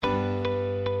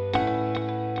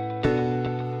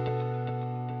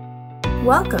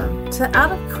Welcome to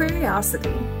Out of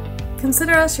Curiosity.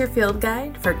 Consider us your field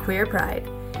guide for queer pride.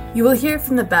 You will hear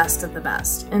from the best of the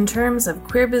best in terms of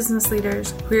queer business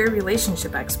leaders, queer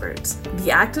relationship experts,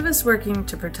 the activists working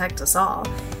to protect us all,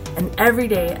 and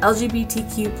everyday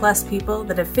LGBTQ plus people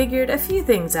that have figured a few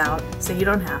things out so you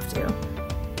don't have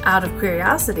to. Out of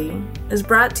Curiosity is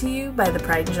brought to you by the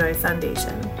Pride and Joy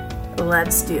Foundation.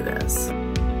 Let's do this.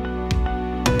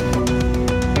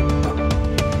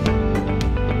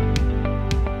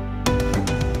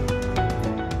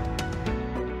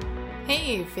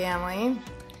 Hey family,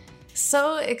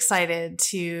 so excited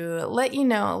to let you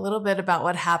know a little bit about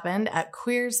what happened at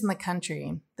Queers in the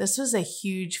Country. This was a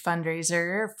huge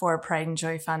fundraiser for Pride and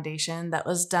Joy Foundation that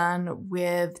was done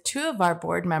with two of our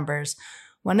board members,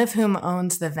 one of whom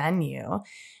owns the venue.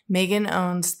 Megan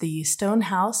owns the Stone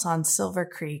House on Silver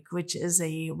Creek, which is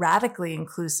a radically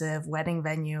inclusive wedding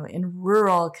venue in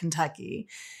rural Kentucky.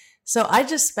 So I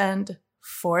just spent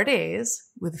 4 days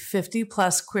with 50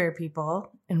 plus queer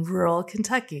people in rural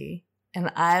Kentucky,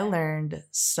 and I learned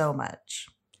so much.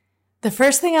 The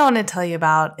first thing I want to tell you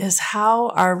about is how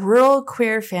our rural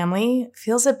queer family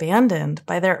feels abandoned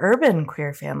by their urban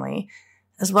queer family,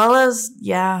 as well as,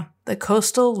 the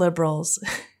coastal liberals.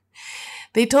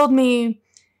 They told me,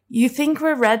 "You think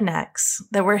we're rednecks,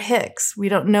 that we're hicks, we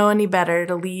don't know any better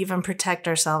to leave and protect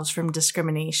ourselves from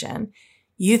discrimination.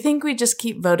 You think we just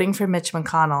keep voting for Mitch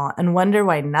McConnell and wonder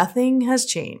why nothing has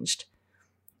changed."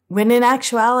 When in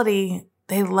actuality,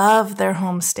 they love their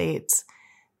home states.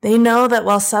 They know that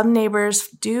while some neighbors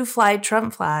do fly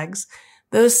Trump flags,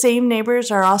 those same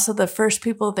neighbors are also the first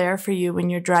people there for you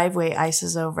when your driveway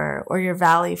ices over or your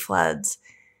valley floods.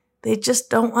 They just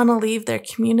don't want to leave their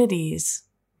communities.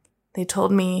 They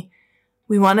told me,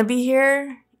 "We want to be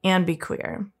here and be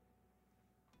queer."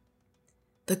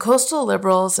 The coastal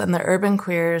liberals and the urban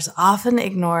queers often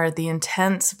ignore the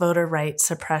intense voter rights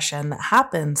suppression that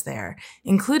happens there,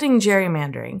 including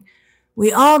gerrymandering.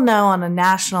 We all know on a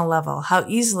national level how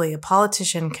easily a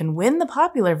politician can win the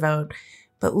popular vote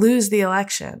but lose the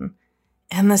election.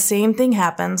 And the same thing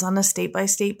happens on a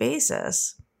state-by-state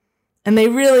basis. And they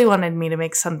really wanted me to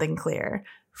make something clear.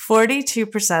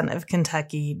 42% of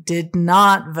Kentucky did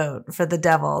not vote for the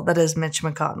devil that is Mitch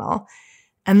McConnell.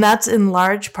 And that's in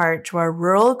large part to our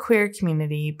rural queer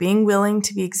community being willing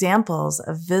to be examples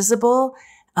of visible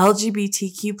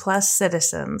LGBTQ plus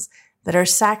citizens that are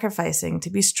sacrificing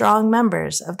to be strong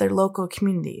members of their local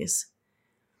communities.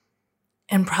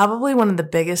 And probably one of the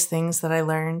biggest things that I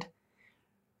learned,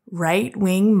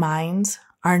 right-wing minds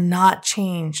are not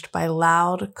changed by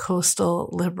loud coastal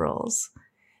liberals.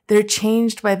 They're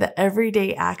changed by the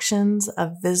everyday actions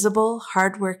of visible,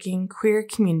 hardworking queer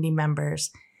community members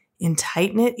in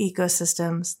tight-knit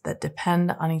ecosystems that depend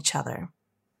on each other.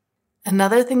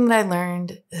 Another thing that I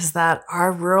learned is that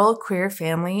our rural queer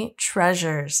family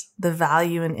treasures the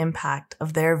value and impact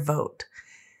of their vote.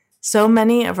 So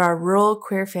many of our rural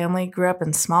queer family grew up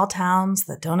in small towns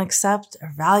that don't accept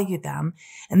or value them,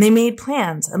 and they made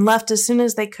plans and left as soon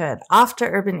as they could, off to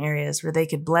urban areas where they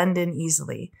could blend in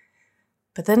easily.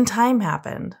 But then time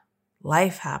happened,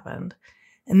 life happened,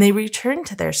 and they returned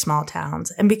to their small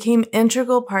towns and became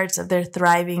integral parts of their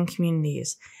thriving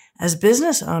communities as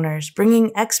business owners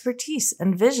bringing expertise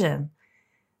and vision.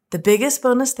 The biggest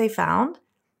bonus they found?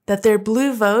 That their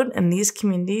blue vote in these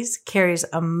communities carries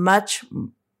a much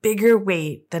bigger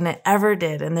weight than it ever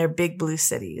did in their big blue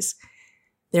cities.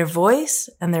 Their voice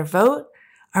and their vote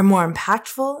are more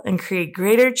impactful and create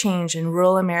greater change in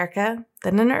rural America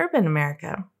than in urban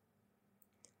America.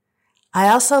 I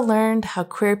also learned how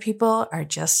queer people are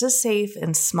just as safe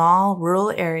in small rural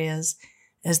areas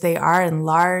as they are in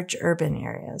large urban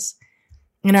areas.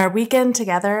 In our weekend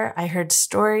together, I heard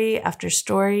story after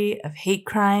story of hate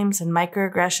crimes and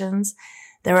microaggressions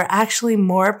that were actually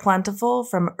more plentiful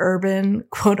from urban,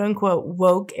 quote-unquote,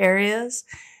 woke areas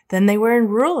than they were in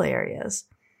rural areas.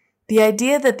 The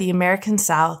idea that the American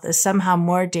South is somehow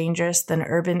more dangerous than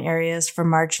urban areas for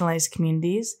marginalized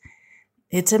communities,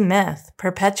 it's a myth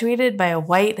perpetuated by a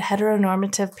white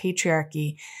heteronormative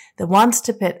patriarchy that wants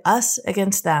to pit us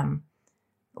against them,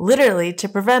 literally to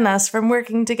prevent us from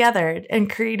working together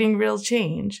and creating real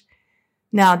change.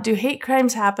 Now, do hate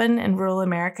crimes happen in rural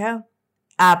America?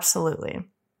 Absolutely.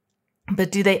 But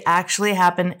do they actually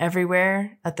happen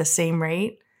everywhere at the same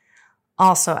rate?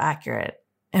 Also accurate.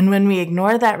 And when we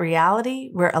ignore that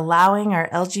reality, we're allowing our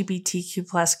LGBTQ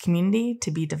plus community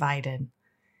to be divided.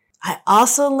 I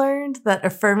also learned that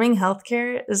affirming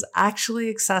healthcare is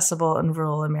actually accessible in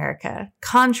rural America,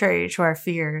 contrary to our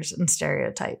fears and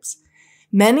stereotypes.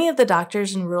 Many of the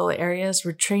doctors in rural areas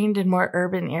were trained in more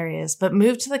urban areas, but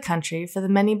moved to the country for the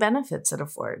many benefits it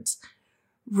affords.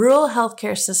 Rural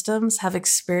healthcare systems have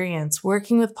experience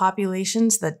working with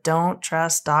populations that don't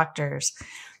trust doctors.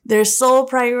 Their sole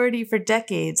priority for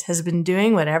decades has been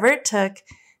doing whatever it took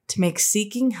to make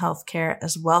seeking healthcare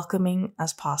as welcoming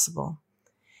as possible.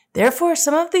 Therefore,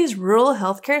 some of these rural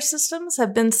healthcare systems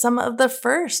have been some of the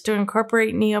first to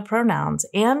incorporate neopronouns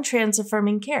and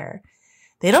trans-affirming care.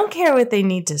 They don't care what they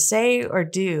need to say or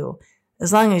do,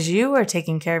 as long as you are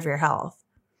taking care of your health.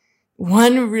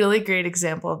 One really great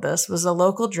example of this was a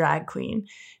local drag queen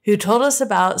who told us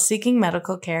about seeking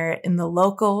medical care in the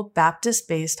local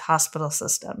Baptist-based hospital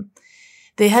system.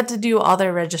 They had to do all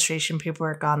their registration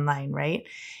paperwork online, right?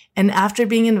 And after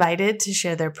being invited to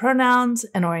share their pronouns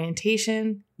and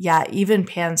orientation, even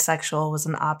pansexual was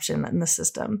an option in the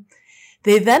system.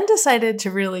 They then decided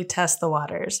to really test the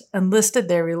waters and listed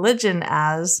their religion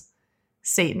as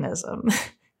Satanism.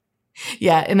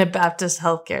 In a Baptist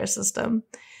healthcare system.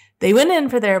 They went in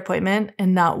for their appointment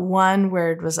and not one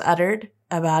word was uttered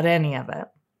about any of it.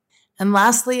 And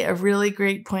lastly, a really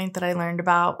great point that I learned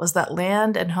about was that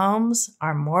land and homes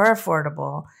are more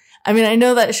affordable. I mean, I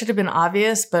know that should have been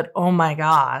obvious, but oh my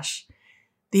gosh.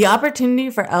 The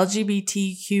opportunity for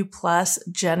LGBTQ plus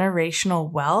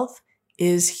generational wealth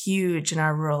is huge in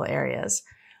our rural areas.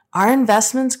 Our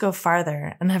investments go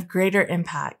farther and have greater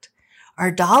impact. Our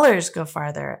dollars go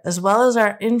farther, as well as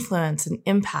our influence and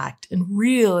impact in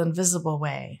real and visible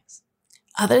ways.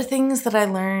 Other things that I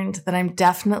learned that I'm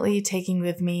definitely taking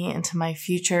with me into my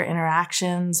future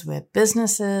interactions with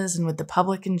businesses and with the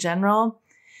public in general.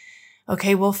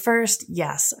 Okay, well, first,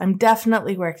 yes, I'm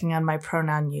definitely working on my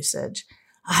pronoun usage.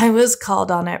 I was called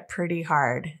on it pretty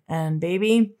hard, and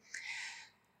baby,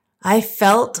 I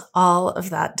felt all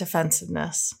of that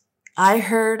defensiveness. I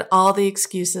heard all the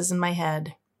excuses in my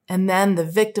head, and then the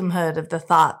victimhood of the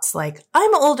thoughts like,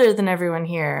 I'm older than everyone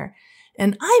here,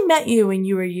 and I met you when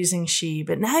you were using she,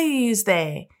 but now you use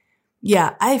they.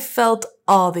 Yeah, I felt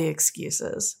all the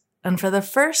excuses. And for the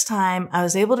first time, I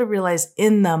was able to realize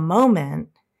in the moment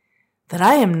that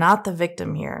I am not the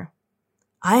victim here.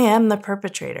 I am the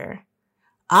perpetrator.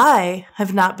 I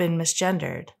have not been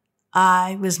misgendered.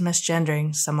 I was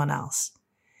misgendering someone else.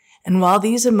 And while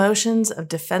these emotions of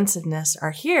defensiveness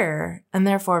are here and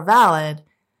therefore valid,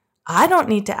 I don't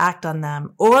need to act on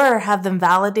them or have them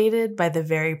validated by the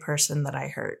very person that I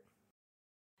hurt.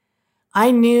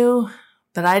 I knew,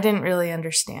 but I didn't really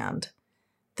understand.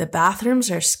 The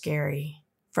bathrooms are scary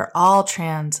for all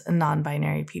trans and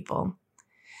non-binary people.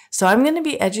 So I'm going to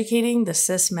be educating the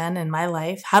cis men in my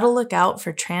life how to look out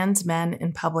for trans men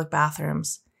in public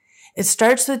bathrooms. It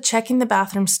starts with checking the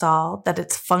bathroom stall that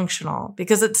it's functional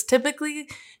because it's typically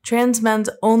trans men's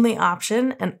only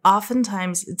option, and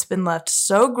oftentimes it's been left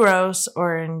so gross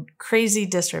or in crazy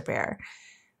disrepair.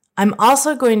 I'm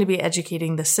also going to be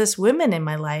educating the cis women in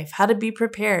my life how to be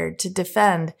prepared to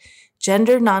defend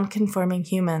gender nonconforming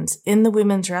humans in the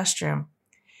women's restroom.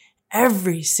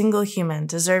 Every single human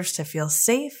deserves to feel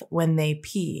safe when they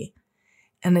pee,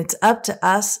 and it's up to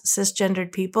us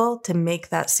cisgendered people to make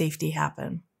that safety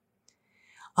happen.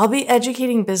 I'll be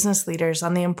educating business leaders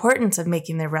on the importance of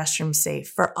making their restrooms safe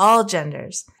for all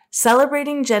genders.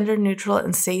 Celebrating gender-neutral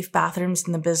and safe bathrooms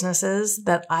in the businesses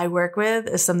that I work with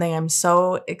is something I'm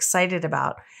so excited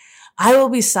about. I will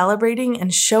be celebrating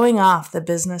and showing off the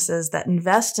businesses that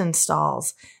invest in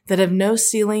stalls that have no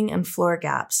ceiling and floor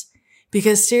gaps.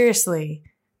 Because seriously,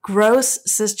 gross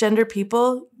cisgender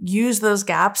people use those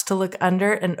gaps to look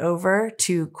under and over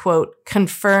to, quote,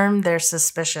 confirm their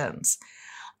suspicions.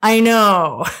 I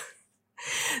know.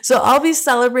 So I'll be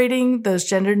celebrating those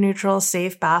gender-neutral,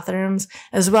 safe bathrooms,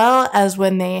 as well as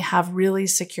when they have really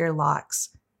secure locks.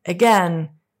 Again,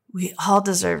 we all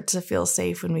deserve to feel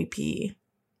safe when we pee.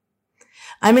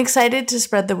 I'm excited to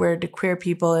spread the word to queer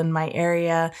people in my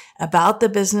area about the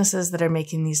businesses that are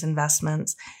making these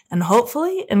investments, and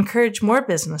hopefully encourage more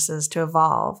businesses to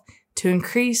evolve to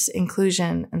increase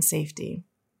inclusion and safety.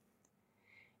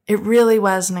 It really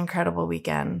was an incredible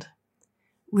weekend.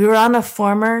 We were on a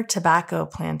former tobacco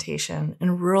plantation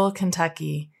in rural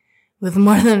Kentucky with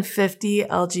more than 50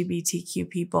 LGBTQ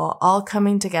people all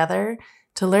coming together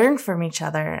to learn from each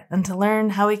other and to learn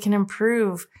how we can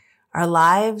improve our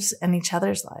lives and each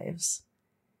other's lives.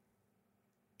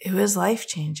 It was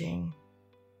life-changing.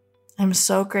 I'm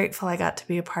so grateful I got to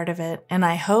be a part of it, and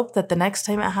I hope that the next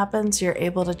time it happens, you're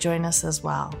able to join us as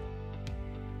well.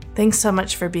 Thanks so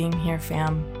much for being here,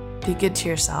 fam. Be good to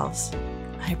yourselves.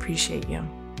 I appreciate you.